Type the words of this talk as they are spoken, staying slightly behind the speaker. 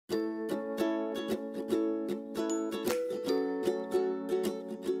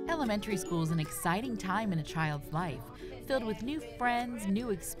Elementary school is an exciting time in a child's life, filled with new friends, new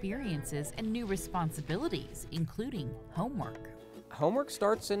experiences, and new responsibilities, including homework. Homework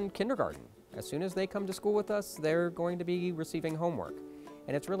starts in kindergarten. As soon as they come to school with us, they're going to be receiving homework.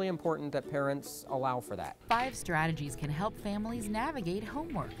 And it's really important that parents allow for that. 5 strategies can help families navigate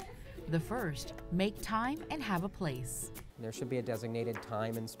homework. The first, make time and have a place. There should be a designated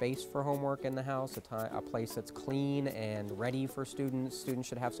time and space for homework in the house, a place that's clean and ready for students. Students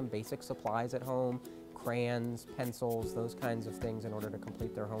should have some basic supplies at home, crayons, pencils, those kinds of things in order to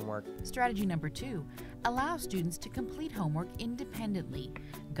complete their homework. Strategy number 2, allow students to complete homework independently.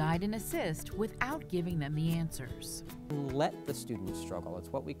 Guide and assist without giving them the answers. Let the students struggle. It's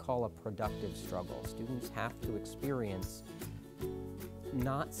what we call a productive struggle. Students have to experience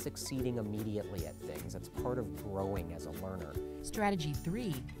not succeeding immediately at things. It's part of growing as a learner. Strategy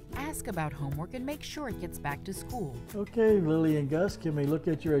 3, ask about homework and make sure it gets back to school. Okay, Lily and Gus, can we look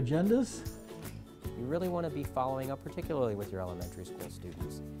at your agendas? You really want to be following up, particularly with your elementary school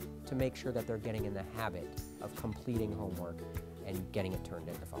students, to make sure that they're getting in the habit of completing homework and getting it turned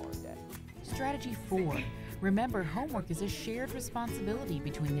in the following day. Strategy 4, remember homework is a shared responsibility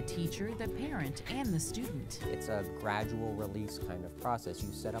between the teacher, the parent, and the student. It's a gradual release kind of process.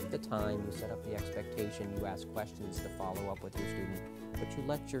 You set up the time, you set up the expectation, you ask questions to follow up with your student, but you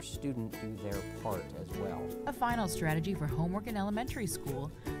let your student do their part as well. A final strategy for homework in elementary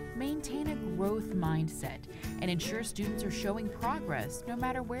school, maintain a growth mindset and ensure students are showing progress no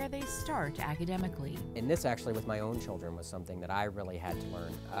matter where they start academically. And this actually with my own children was something that I really had to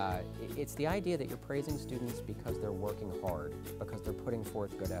learn. It's the idea that you're praising students because they're working hard, because they're putting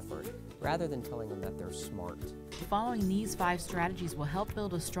forth good effort, rather than telling them that they're smart. Following these 5 strategies will help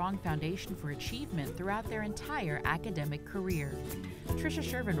build a strong foundation for achievement throughout their entire academic career. Tricia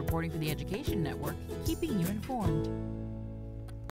Shervin reporting for the Education Network, keeping you informed.